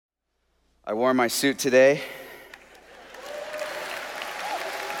I wore my suit today.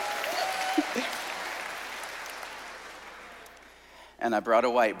 And I brought a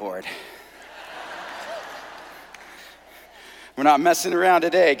whiteboard. We're not messing around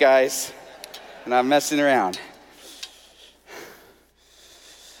today, guys. We're not messing around.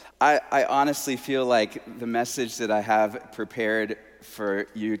 I honestly feel like the message that I have prepared for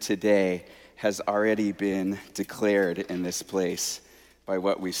you today has already been declared in this place by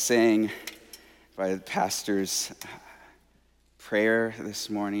what we sang, by the pastor's prayer this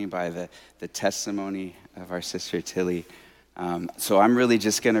morning, by the testimony of our sister Tilly. So I'm really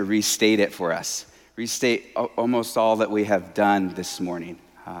just going to restate it for us. Restate almost all that we have done this morning.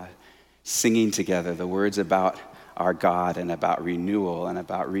 Singing together the words about our God and about renewal and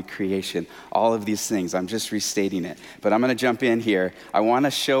about recreation. All of these things, I'm just restating it. But I'm going to jump in here. I want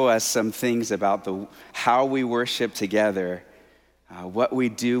to show us some things about how we worship together, what we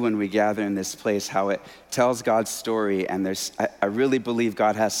do when we gather in this place, how it tells God's story. And I really believe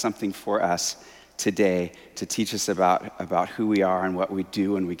God has something for us today to teach us about who we are and what we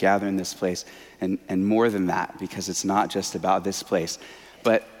do when we gather in this place, and more than that, because it's not just about this place.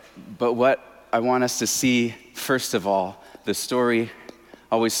 But what I want us to see, first of all, the story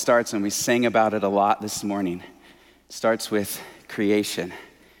always starts, and we sang about it a lot this morning. It starts with creation.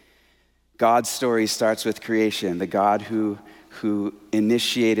 God's story starts with creation, the God who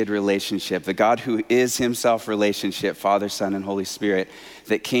initiated relationship, the God who is himself relationship, Father, Son, and Holy Spirit,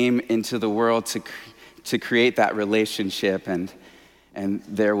 that came into the world to create that relationship, and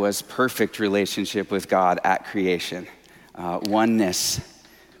there was perfect relationship with God at creation. Oneness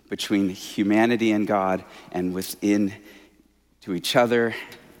between humanity and God, and within to each other,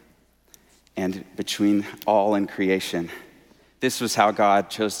 and between all in creation. This was how God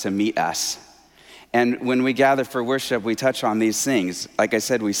chose to meet us. And when we gather for worship, we touch on these things. Like I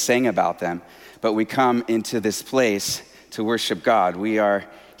said, we sang about them, but we come into this place to worship God. We are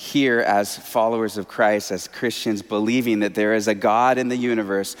here as followers of Christ, as Christians, believing that there is a God in the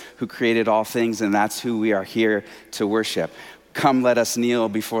universe who created all things, and that's who we are here to worship. Come, let us kneel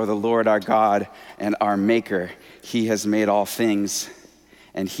before the Lord our God and our Maker. He has made all things,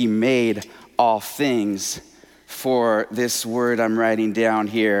 and he made all things for this word I'm writing down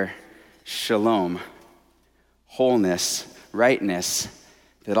here, shalom, wholeness, rightness,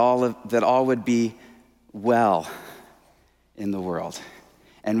 that all would be well in the world.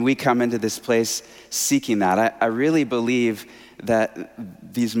 And we come into this place seeking that. I really believe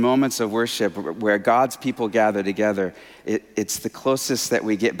that these moments of worship where God's people gather together, it's the closest that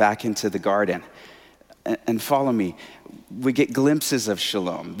we get back into the garden. And follow me, we get glimpses of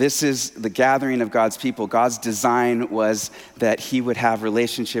shalom. This is the gathering of God's people. God's design was that he would have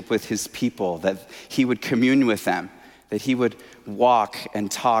relationship with his people, that he would commune with them, that he would walk and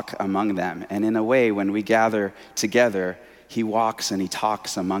talk among them. And in a way, when we gather together, he walks and he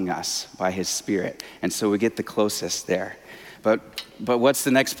talks among us by his Spirit. And so we get the closest there. But what's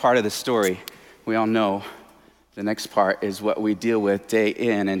the next part of the story? We all know the next part is what we deal with day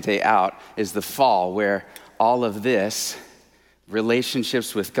in and day out, is the fall, where all of this,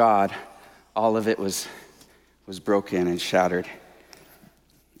 relationships with God, all of it was broken and shattered.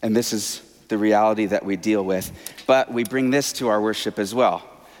 And this is the reality that we deal with. But we bring this to our worship as well.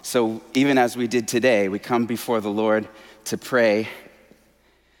 So even as we did today, we come before the Lord to pray.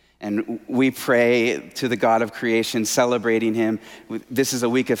 And we pray to the God of creation, celebrating him. This is a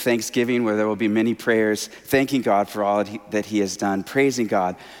week of Thanksgiving where there will be many prayers, thanking God for all that he has done, praising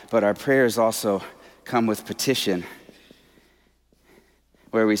God. But our prayers also come with petition,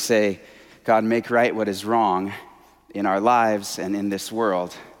 where we say, God, make right what is wrong in our lives and in this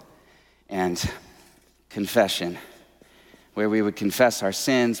world. And confession, where we would confess our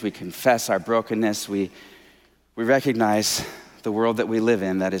sins, we confess our brokenness, we recognize the world that we live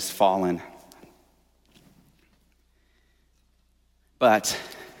in that is fallen. But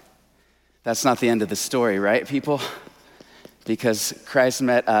that's not the end of the story, right, people? Because Christ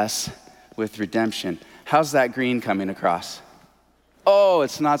met us with redemption. How's that green coming across? Oh,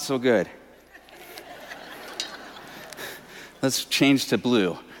 it's not so good. Let's change to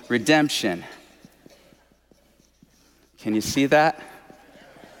blue. Redemption. Can you see that?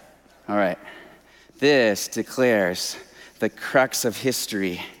 All right. This declares the crux of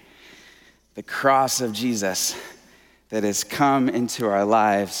history, the cross of Jesus that has come into our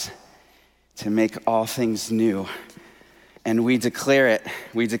lives to make all things new. And we declare it.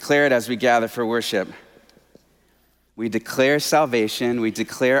 We declare it as we gather for worship. We declare salvation. We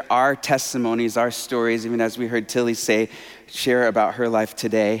declare our testimonies, our stories, even as we heard Tilly share about her life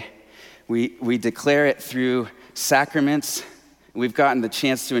today. We declare it through sacraments We've gotten the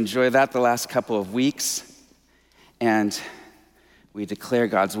chance to enjoy that the last couple of weeks, and we declare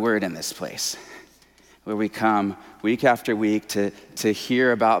God's word in this place, where we come week after week to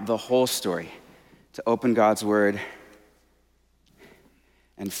hear about the whole story, to open God's word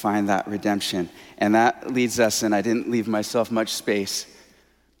and find that redemption. And that leads us, and I didn't leave myself much space,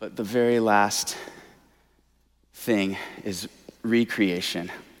 but the very last thing is recreation.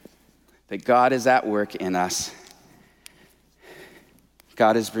 That God is at work in us.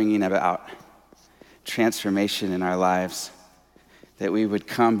 God is bringing about transformation in our lives. That we would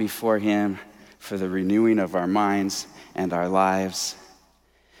come before him for the renewing of our minds and our lives.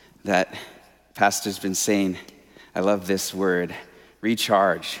 That Pastor's been saying, I love this word,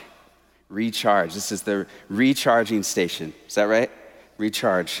 recharge. Recharge. This is the recharging station. Is that right?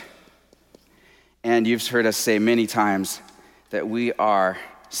 Recharge. And you've heard us say many times that we are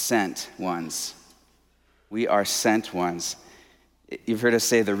sent ones. We are sent ones. You've heard us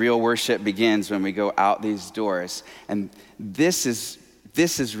say the real worship begins when we go out these doors. And this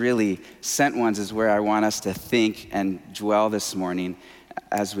is really, sent ones is where I want us to think and dwell this morning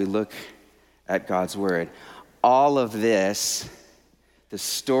as we look at God's word. All of this, the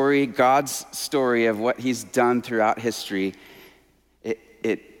story, God's story of what he's done throughout history,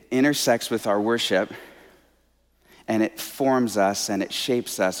 it intersects with our worship, and it forms us and it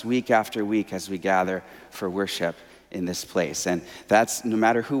shapes us week after week as we gather for worship in this place. And that's, no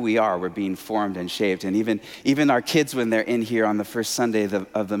matter who we are, we're being formed and shaped. And even our kids, when they're in here on the first Sunday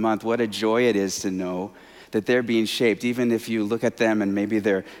of the month, what a joy it is to know that they're being shaped. Even if you look at them and maybe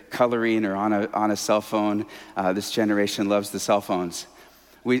they're coloring or on a cell phone, this generation loves the cell phones.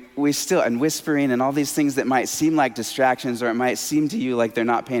 We still, and whispering and all these things that might seem like distractions, or it might seem to you like they're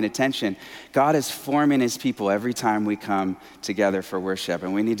not paying attention. God is forming his people every time we come together for worship,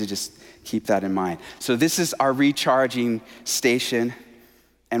 and we need to just keep that in mind. So this is our recharging station,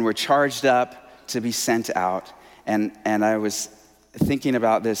 and we're charged up to be sent out. And I was thinking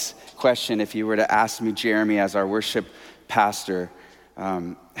about this question. If you were to ask me, Jeremy, as our worship pastor,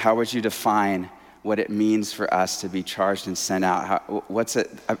 how would you define what it means for us to be charged and sent out?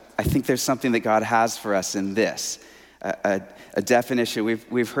 I think there's something that God has for us in this, a definition.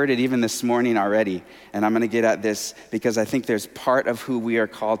 We've heard it even this morning already, and I'm going to get at this because I think there's part of who we are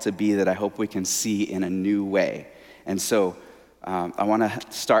called to be that I hope we can see in a new way. And so I want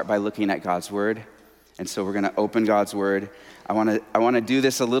to start by looking at God's word. And so we're going to open God's word. I want to do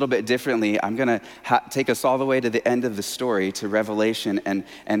this a little bit differently. I'm going to take us all the way to the end of the story, to Revelation,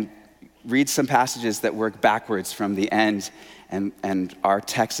 and read some passages that work backwards from the end, and our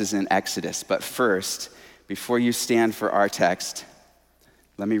text is in Exodus. But first, before you stand for our text,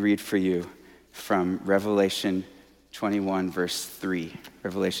 let me read for you from Revelation 21, verse 3.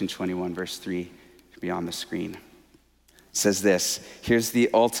 Revelation 21, verse 3, should be on the screen. It says this, here's the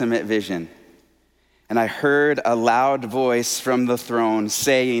ultimate vision. And I heard a loud voice from the throne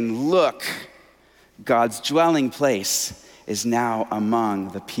saying, look, God's dwelling place is now among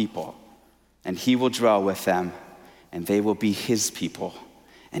the people. And he will dwell with them, and they will be his people.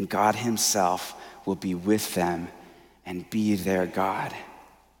 And God himself will be with them and be their God.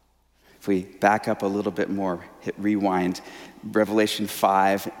 If we back up a little bit more, hit rewind, Revelation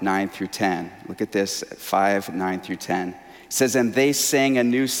 5, 9 through 10. Look at this, 5, 9 through 10. It says, and they sang a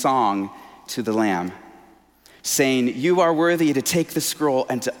new song to the Lamb, saying, you are worthy to take the scroll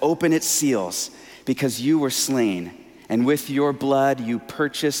and to open its seals, because you were slain. And with your blood you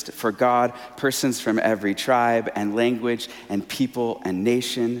purchased for God persons from every tribe and language and people and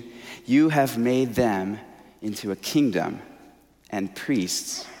nation. You have made them into a kingdom and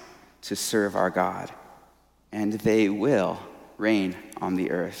priests to serve our God, and they will reign on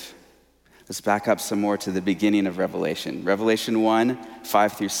the earth. Let's back up some more to the beginning of Revelation. Revelation 1,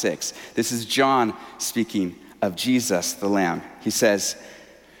 5 through 6. This is John speaking of Jesus, the Lamb. He says,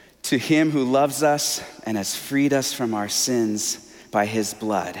 to him who loves us and has freed us from our sins by his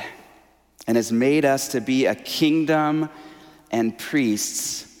blood, and has made us to be a kingdom and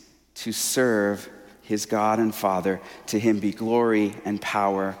priests to serve his God and Father. To him be glory and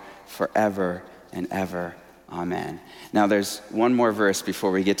power forever and ever. Amen. Now there's one more verse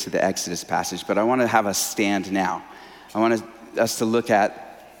before we get to the Exodus passage, but I want to have us stand now. I want us to look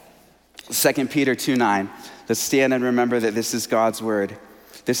at 2 Peter 2:9. Let's stand and remember that this is God's word.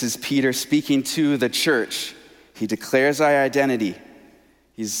 This is Peter speaking to the church. He declares our identity.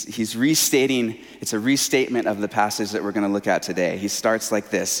 He's restating, it's a restatement of the passage that we're going to look at today. He starts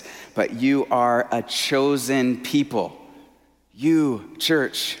like this, but you are a chosen people. You,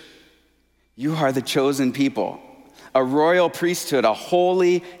 church, you are the chosen people, a royal priesthood, a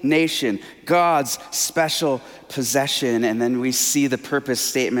holy nation, God's special possession. And then we see the purpose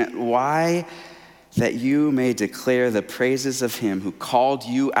statement, why? That you may declare the praises of him who called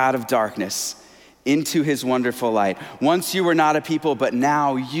you out of darkness into his wonderful light. Once you were not a people, but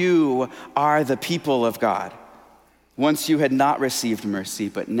now you are the people of God. Once you had not received mercy,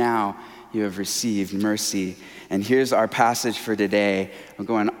 but now you have received mercy. And here's our passage for today. We're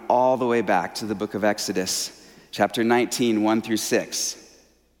going all the way back to the book of Exodus, chapter 19, 1 through 6.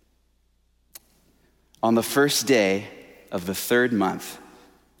 On the first day of the third month,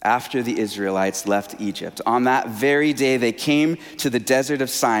 after the Israelites left Egypt, on that very day they came to the desert of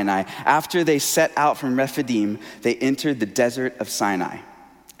Sinai. After they set out from Rephidim, they entered the desert of Sinai.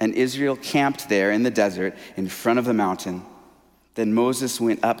 And Israel camped there in the desert in front of the mountain. Then Moses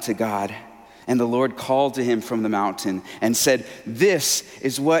went up to God, and the Lord called to him from the mountain and said, "This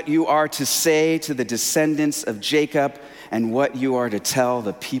is what you are to say to the descendants of Jacob and what you are to tell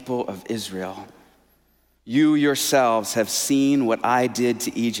the people of Israel. You yourselves have seen what I did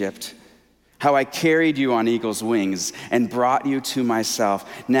to Egypt, how I carried you on eagle's wings and brought you to myself.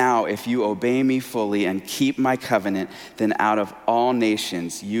 Now, if you obey me fully and keep my covenant, then out of all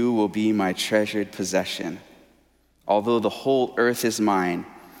nations you will be my treasured possession. Although the whole earth is mine,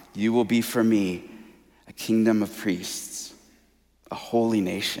 you will be for me a kingdom of priests, a holy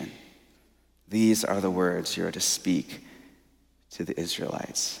nation. These are the words you are to speak to the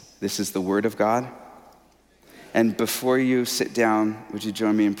Israelites." This is the word of God. And before you sit down, would you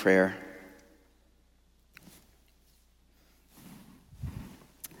join me in prayer?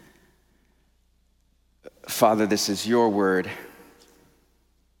 Father, this is your word,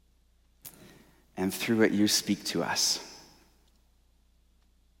 and through it you speak to us.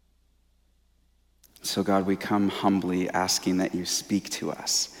 So God, we come humbly asking that you speak to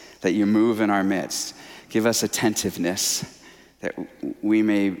us, that you move in our midst. Give us attentiveness, that we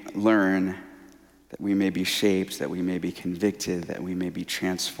may learn, that we may be shaped, that we may be convicted, that we may be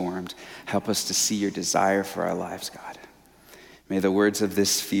transformed. Help us to see your desire for our lives, God. May the words of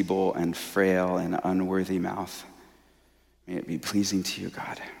this feeble and frail and unworthy mouth, may it be pleasing to you,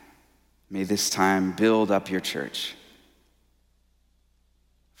 God. May this time build up your church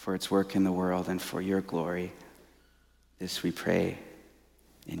for its work in the world and for your glory. This we pray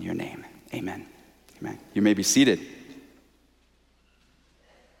in your name. Amen. Amen. You may be seated.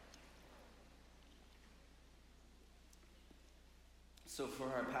 So for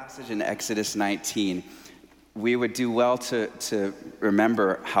our passage in Exodus 19, we would do well to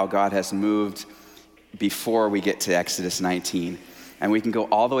remember how God has moved before we get to Exodus 19. And we can go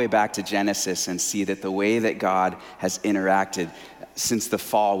all the way back to Genesis and see that the way that God has interacted since the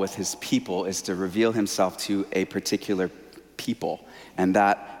fall with his people is to reveal himself to a particular people. And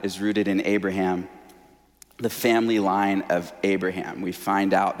that is rooted in Abraham, the family line of Abraham. We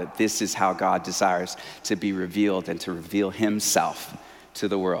find out that this is how God desires to be revealed and to reveal himself to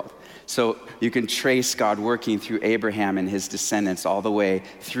the world. So you can trace God working through Abraham and his descendants all the way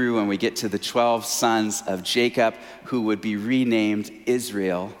through when we get to the 12 sons of Jacob, who would be renamed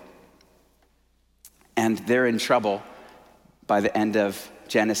Israel. And they're in trouble by the end of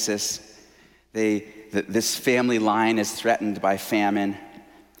Genesis. This family line is threatened by famine,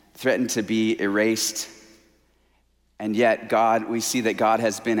 threatened to be erased. And yet we see that God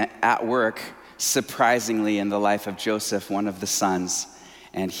has been at work surprisingly in the life of Joseph, one of the sons.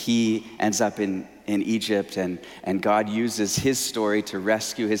 And he ends up in Egypt, and God uses his story to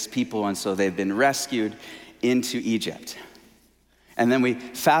rescue his people, and so they've been rescued into Egypt. And then we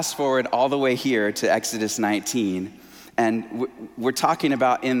fast forward all the way here to Exodus 19, and we're talking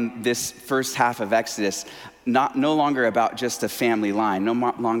about in this first half of Exodus, no longer about just a family line, no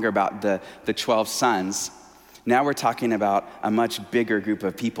longer about the 12 sons. Now we're talking about a much bigger group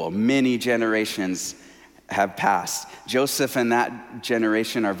of people. Many generations have passed. Joseph and that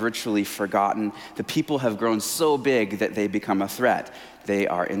generation are virtually forgotten. The people have grown so big that they become a threat. They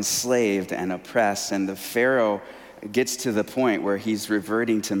are enslaved and oppressed, and the Pharaoh gets to the point where he's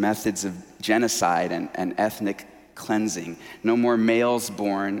reverting to methods of genocide and ethnic cleansing. No more males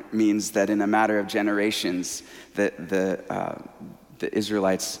born means that in a matter of generations, the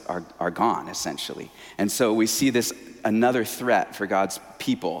Israelites are gone, essentially. And so we see this another threat for God's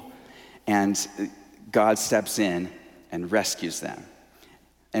people, and God steps in and rescues them.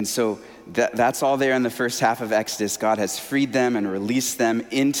 And so that's all there in the first half of Exodus. God has freed them and released them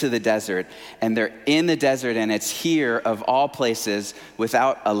into the desert. And they're in the desert, and it's here, of all places,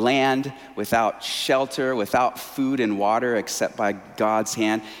 without a land, without shelter, without food and water except by God's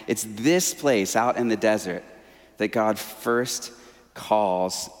hand. It's this place out in the desert that God first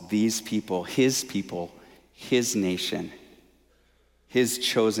calls these people, his people, his nation, his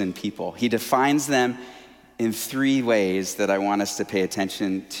chosen people. He defines them in three ways that I want us to pay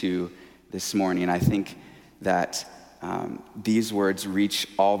attention to this morning. I think that these words reach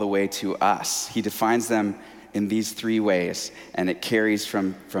all the way to us. He defines them in these three ways, and it carries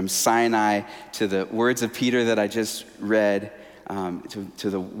from Sinai to the words of Peter that I just read, to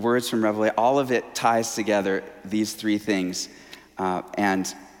the words from Revelation. All of it ties together these three things.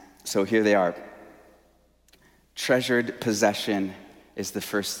 And so here they are. Treasured possession is the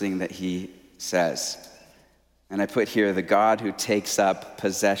first thing that he says. And I put here, the God who takes up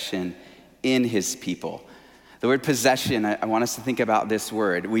possession in his people. The word possession, I want us to think about this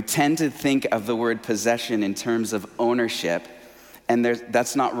word. We tend to think of the word possession in terms of ownership, and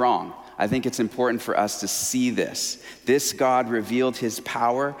that's not wrong. I think it's important for us to see this. This God revealed his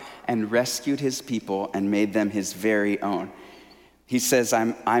power and rescued his people and made them his very own. He says,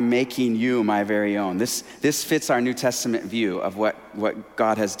 I'm making you my very own. This fits our New Testament view of what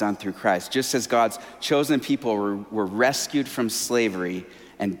God has done through Christ. Just as God's chosen people were rescued from slavery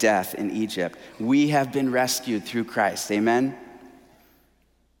and death in Egypt, we have been rescued through Christ. Amen?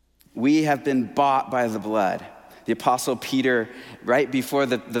 We have been bought by the blood. The Apostle Peter, right before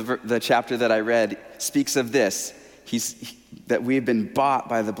the chapter that I read, speaks of this. That we have been bought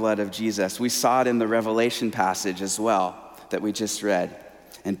by the blood of Jesus. We saw it in the Revelation passage as well that we just read.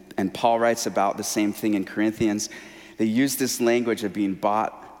 And Paul writes about the same thing in Corinthians. They use this language of being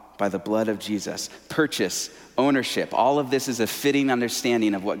bought by the blood of Jesus. Purchase, ownership. All of this is a fitting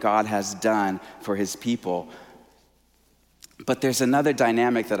understanding of what God has done for his people. But there's another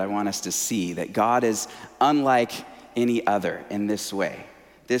dynamic that I want us to see, that God is unlike any other in this way.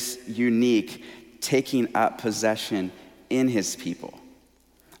 This unique taking up possession in his people.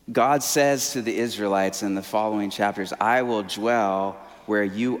 God says to the Israelites in the following chapters, I will dwell where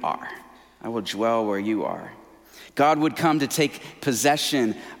you are. I will dwell where you are. God would come to take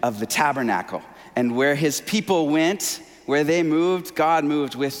possession of the tabernacle. And where his people went, where they moved, God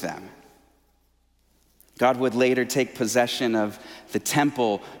moved with them. God would later take possession of the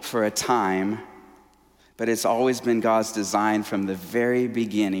temple for a time, but it's always been God's design from the very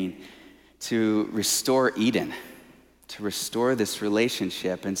beginning to restore Eden, to restore this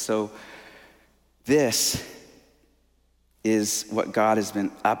relationship. And so this is what God has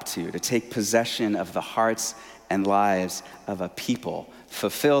been up to take possession of the hearts and lives of a people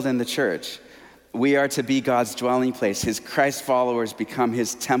fulfilled in the church. We are to be God's dwelling place. His Christ followers become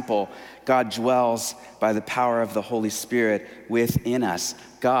his temple. God dwells by the power of the Holy Spirit within us.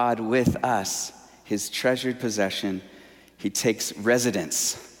 God with us, his treasured possession. He takes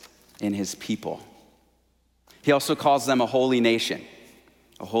residence in his people. He also calls them a holy nation,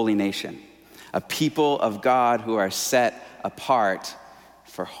 a people of God who are set apart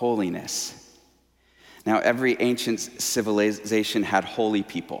for holiness. Now, every ancient civilization had holy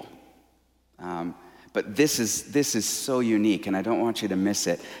people. But this is so unique, and I don't want you to miss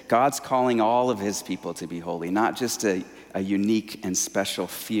it. God's calling all of his people to be holy, not just a unique and special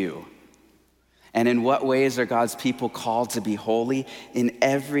few. And in what ways are God's people called to be holy? In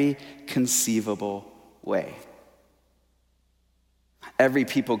every conceivable way. Every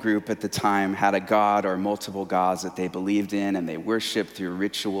people group at the time had a god or multiple gods that they believed in and they worshiped through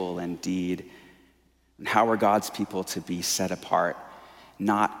ritual and deed. And how were God's people to be set apart?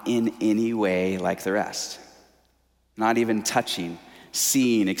 Not in any way like the rest. Not even touching,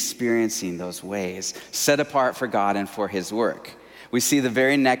 seeing, experiencing those ways. Set apart for God and for his work. We see the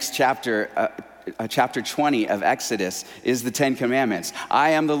very next chapter, chapter 20 of Exodus, is the Ten Commandments.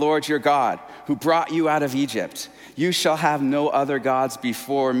 I am the Lord your God who brought you out of Egypt. You shall have no other gods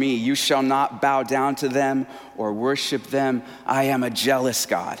before me. You shall not bow down to them or worship them. I am a jealous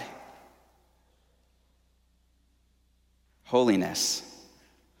God. Holiness.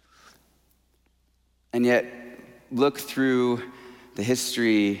 And yet, look through the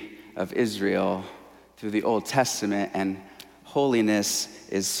history of Israel, through the Old Testament, and holiness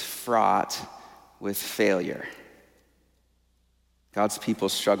is fraught with failure. God's people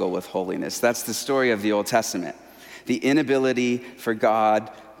struggle with holiness. That's the story of the Old Testament. The inability for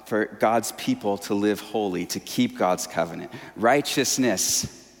God's people to live holy, to keep God's covenant. Righteousness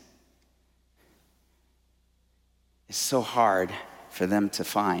is so hard for them to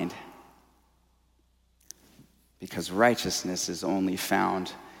find because righteousness is only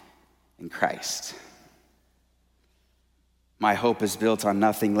found in Christ. My hope is built on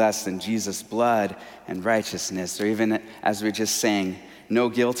nothing less than Jesus' blood and righteousness, or even as we just sang, no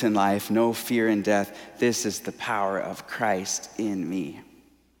guilt in life, no fear in death. This is the power of Christ in me.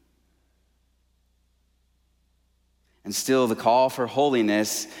 And still the call for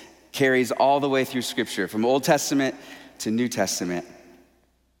holiness carries all the way through Scripture, from Old Testament to New Testament.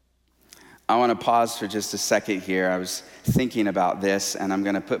 I want to pause for just a second here. I was thinking about this, and I'm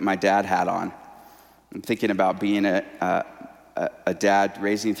going to put my dad hat on. I'm thinking about being a dad,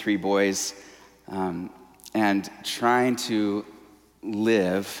 raising 3 boys, and trying to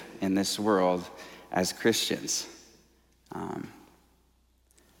live in this world as Christians.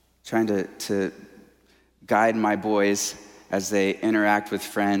 Trying to guide my boys as they interact with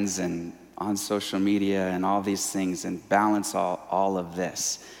friends and on social media and all these things, and balance all of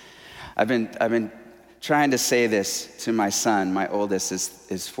this. I've been trying to say this to my son. My oldest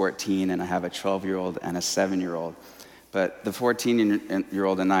is 14, and I have a 12-year-old and a 7-year-old. But the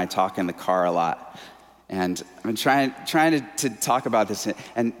 14-year-old and I talk in the car a lot. And I've been trying to talk about this.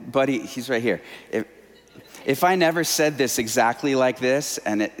 And Buddy, he's right here. If I never said this exactly like this,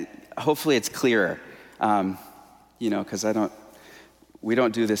 and hopefully it's clearer, because we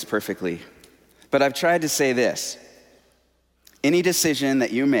don't do this perfectly. But I've tried to say this. Any decision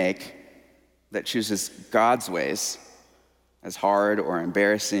that you make that chooses God's ways, as hard or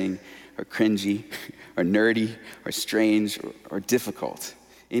embarrassing or cringy or nerdy or strange or difficult,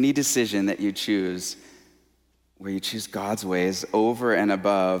 any decision that you choose where you choose God's ways over and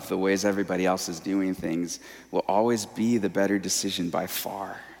above the ways everybody else is doing things will always be the better decision by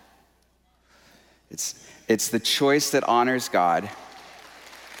far. It's the choice that honors God.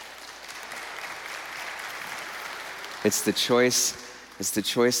 It's the choice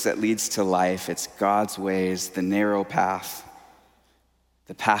that leads to life. It's God's ways, the narrow path,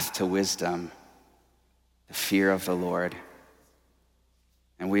 the path to wisdom, the fear of the Lord.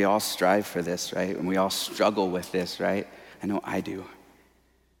 And we all strive for this, right? And we all struggle with this, right? I know I do.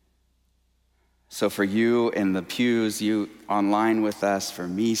 So for you in the pews, you online with us, for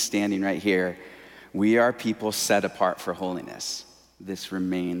me standing right here, we are people set apart for holiness. This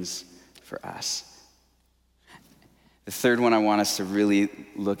remains for us. The third one I want us to really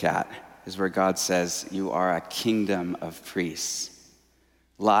look at is where God says, you are a kingdom of priests.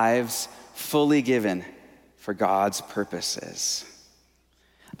 Lives fully given for God's purposes.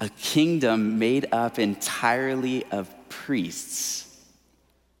 A kingdom made up entirely of priests.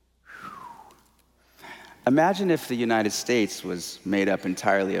 Imagine if the United States was made up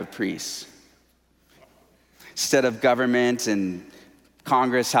entirely of priests. Instead of government and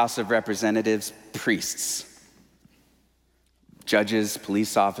Congress, House of Representatives, priests. Judges,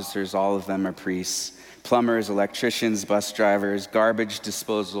 police officers, all of them are priests. Plumbers, electricians, bus drivers, garbage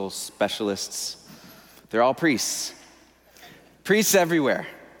disposal specialists. They're all priests. Priests everywhere.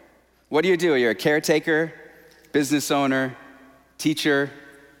 What do? You're a caretaker, business owner, teacher,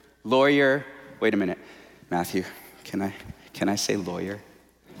 lawyer. Wait a minute, Matthew, can I say lawyer?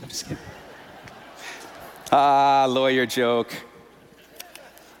 I'm just kidding. Lawyer joke.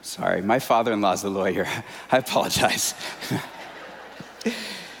 Sorry, my father-in-law's a lawyer. I apologize.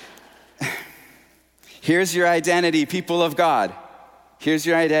 Here's your identity, people of God. Here's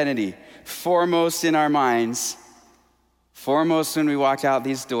your identity. Foremost in our minds, foremost when we walk out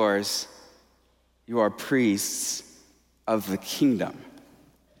these doors, you are priests of the kingdom.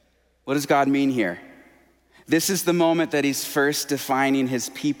 What does God mean here? This is the moment that he's first defining his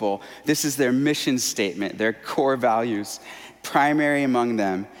people. This is their mission statement, their core values. Primary among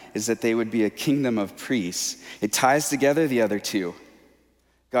them is that they would be a kingdom of priests. It ties together the other two.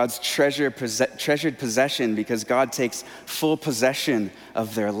 God's treasured possession, because God takes full possession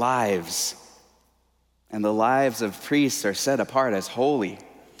of their lives. And the lives of priests are set apart as holy.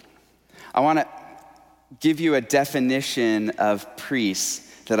 I want to give you a definition of priests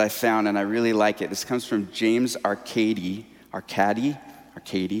that I found, and I really like it. This comes from James Arcady,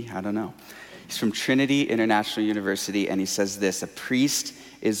 I don't know. He's from Trinity International University, and he says this: a priest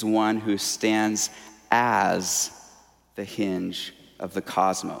is one who stands as the hinge of the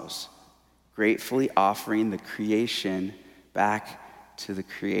cosmos, gratefully offering the creation back to the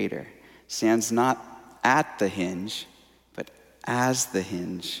Creator. Stands not at the hinge, but as the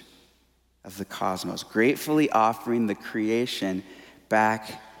hinge of the cosmos, gratefully offering the creation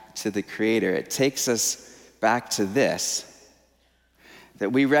back to the Creator. It takes us back to this,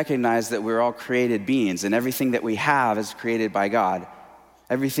 that we recognize that we're all created beings, and everything that we have is created by God.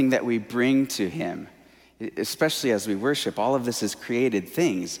 Everything that we bring to him, especially as we worship, all of this is created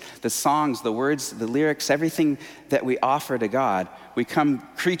things. The songs, the words, the lyrics, everything that we offer to God, we come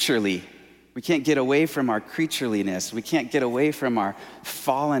creaturely. We can't get away from our creatureliness. We can't get away from our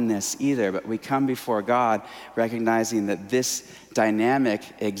fallenness either, but we come before God recognizing that this dynamic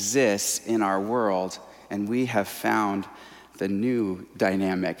exists in our world, and we have found the new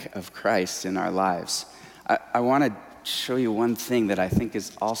dynamic of Christ in our lives. I want to show you one thing that I think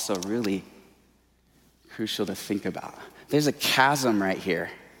is also really crucial to think about. There's a chasm right here.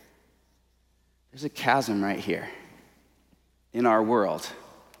 There's a chasm right here in our world.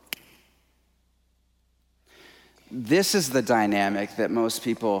 This is the dynamic that most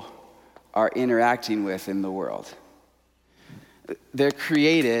people are interacting with in the world. They're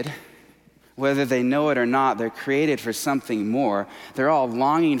created, whether they know it or not, they're created for something more. They're all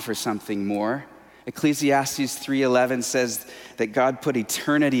longing for something more. Ecclesiastes 3:11 says that God put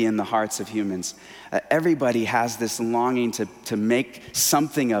eternity in the hearts of humans. Everybody has this longing to make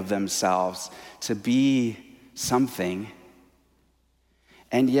something of themselves, to be something.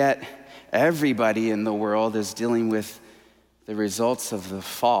 And yet, everybody in the world is dealing with the results of the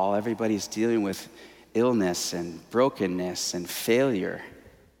fall. Everybody's dealing with illness and brokenness and failure.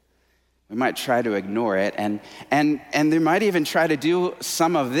 We might try to ignore it, and they might even try to do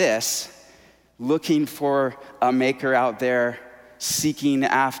some of this, looking for a maker out there, seeking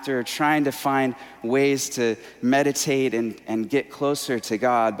after, trying to find ways to meditate and get closer to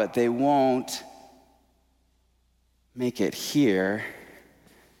God, but they won't make it here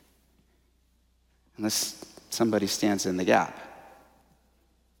unless somebody stands in the gap.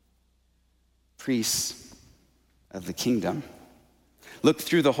 Priests of the kingdom. Look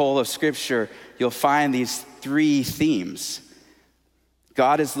through the whole of Scripture, you'll find these three themes.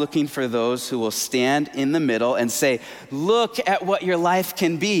 God is looking for those who will stand in the middle and say, look at what your life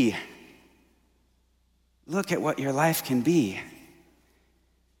can be. Look at what your life can be.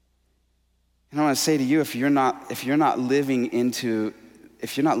 And I want to say to you, if you're not living into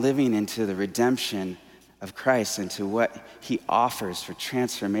the redemption of Christ, into what he offers for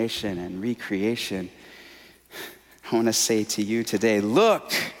transformation and recreation, I want to say to you today,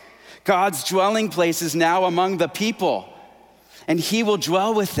 look, God's dwelling place is now among the people, and he will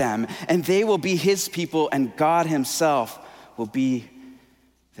dwell with them, and they will be his people, and God himself will be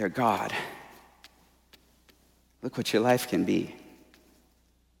their God. Look what your life can be.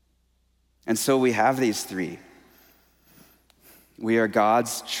 And so we have these three. We are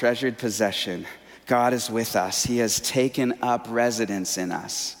God's treasured possession. God is with us. He has taken up residence in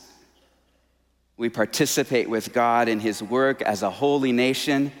us. We participate with God in his work as a holy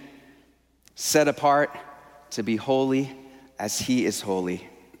nation, set apart to be holy as he is holy.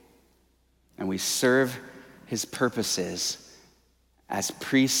 And we serve his purposes as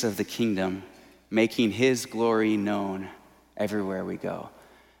priests of the kingdom, making his glory known everywhere we go.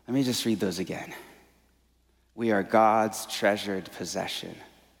 Let me just read those again. We are God's treasured possession.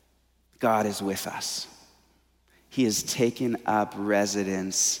 God is with us. He has taken up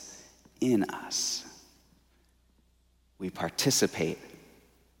residence in us. We participate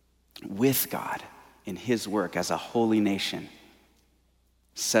with God in his work as a holy nation,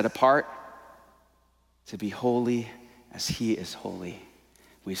 set apart to be holy as he is holy.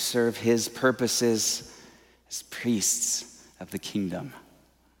 We serve his purposes as priests of the kingdom,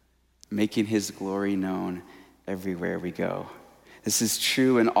 making his glory known everywhere we go. This is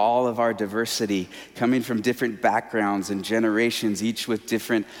true in all of our diversity, coming from different backgrounds and generations, each with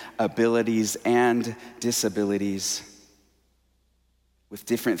different abilities and disabilities, with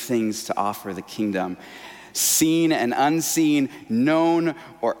different things to offer the kingdom. Seen and unseen, known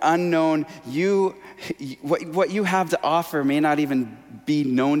or unknown, what you have to offer may not even be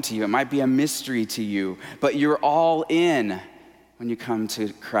known to you. It might be a mystery to you, but you're all in when you come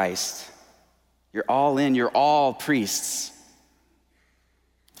to Christ. You're all in, you're all priests.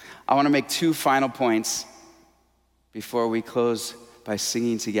 I want to make two final points before we close by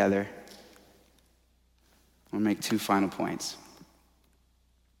singing together. I want to make two final points.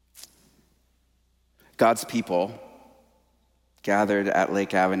 God's people gathered at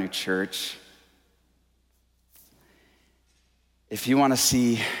Lake Avenue Church. If you want to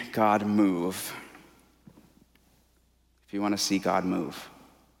see God move, if you want to see God move,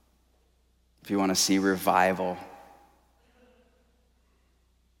 if you want to see revival,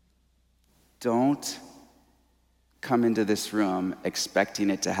 don't come into this room expecting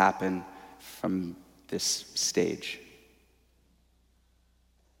it to happen from this stage.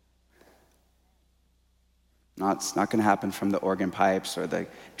 It's not going to happen from the organ pipes or the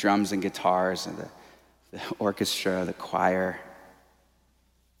drums and guitars or the orchestra, the choir.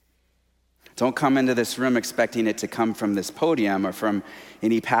 Don't come into this room expecting it to come from this podium or from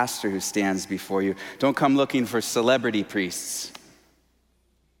any pastor who stands before you. Don't come looking for celebrity priests.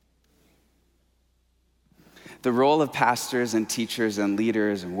 The role of pastors and teachers and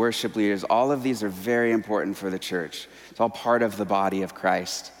leaders and worship leaders, all of these are very important for the church. It's all part of the body of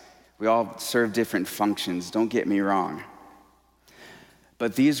Christ. We all serve different functions, don't get me wrong.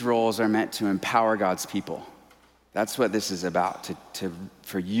 But these roles are meant to empower God's people. That's what this is about,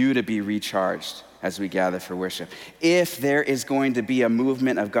 for you to be recharged as we gather for worship. If there is going to be a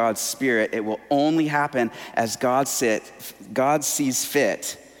movement of God's Spirit, it will only happen as God sees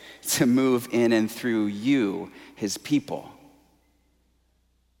fit to move in and through you, his people.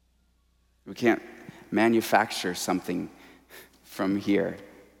 We can't manufacture something from here.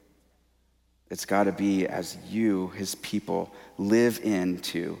 It's got to be as you, his people, live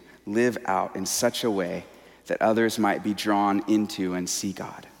out in such a way that others might be drawn into and see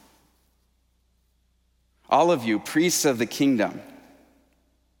God. All of you, priests of the kingdom,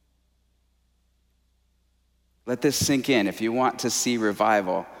 let this sink in. If you want to see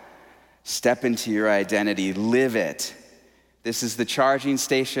revival, step into your identity, live it. This is the charging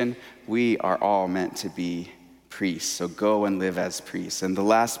station. We are all meant to be priests, so go and live as priests. And the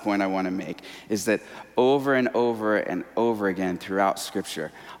last point I want to make is that over and over and over again throughout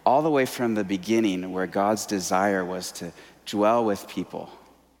Scripture, all the way from the beginning where God's desire was to dwell with people,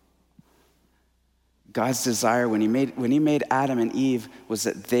 God's desire when he made Adam and Eve was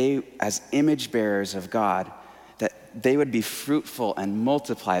that they, as image bearers of God, that they would be fruitful and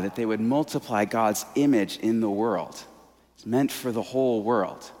multiply, that they would multiply God's image in the world. It's meant for the whole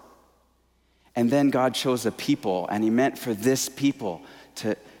world. And then God chose a people, and he meant for this people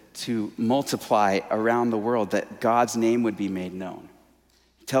to multiply around the world, that God's name would be made known.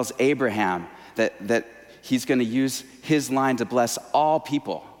 He tells Abraham that he's going to use his line to bless all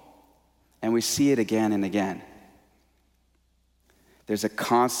people. And we see it again and again. There's a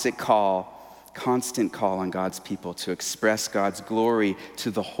constant call on God's people to express God's glory to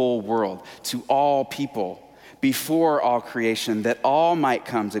the whole world, to all people, before all creation, that all might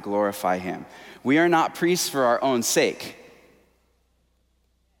come to glorify him. We are not priests for our own sake.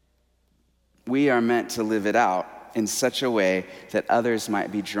 We are meant to live it out in such a way that others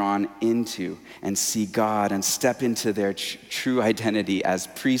might be drawn into and see God and step into their true identity as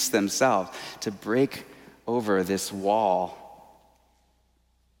priests themselves, to break over this wall.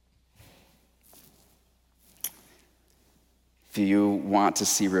 If you want to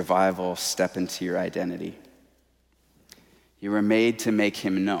see revival, step into your identity. You were made to make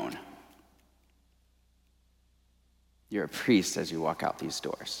him known. You're a priest as you walk out these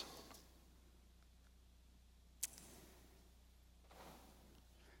doors.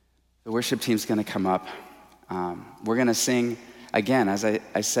 The worship team's going to come up. We're going to sing again. As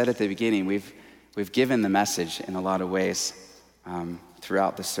I said at the beginning, we've given the message in a lot of ways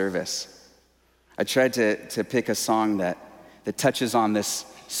throughout the service. I tried to pick a song that touches on this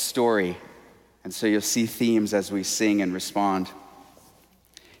story, and so you'll see themes as we sing and respond.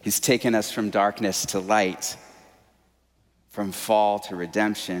 He's taken us from darkness to light, from fall to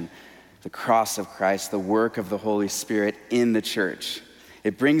redemption, the cross of Christ, the work of the Holy Spirit in the church.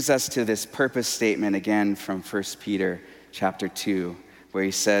 It brings us to this purpose statement again from 1 Peter chapter 2, where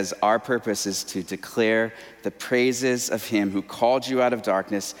he says, our purpose is to declare the praises of him who called you out of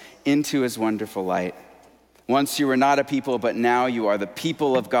darkness into his wonderful light. Once you were not a people, but now you are the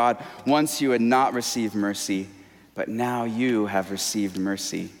people of God. Once you had not received mercy, but now you have received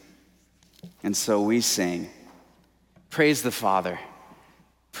mercy. And so we sing, praise the Father,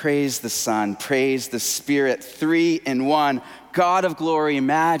 praise the Son, praise the Spirit, 3 in 1, God of glory,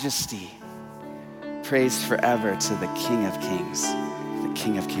 majesty. Praise forever to the King of Kings, the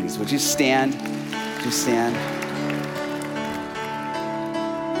King of Kings. Would you stand? Would you stand?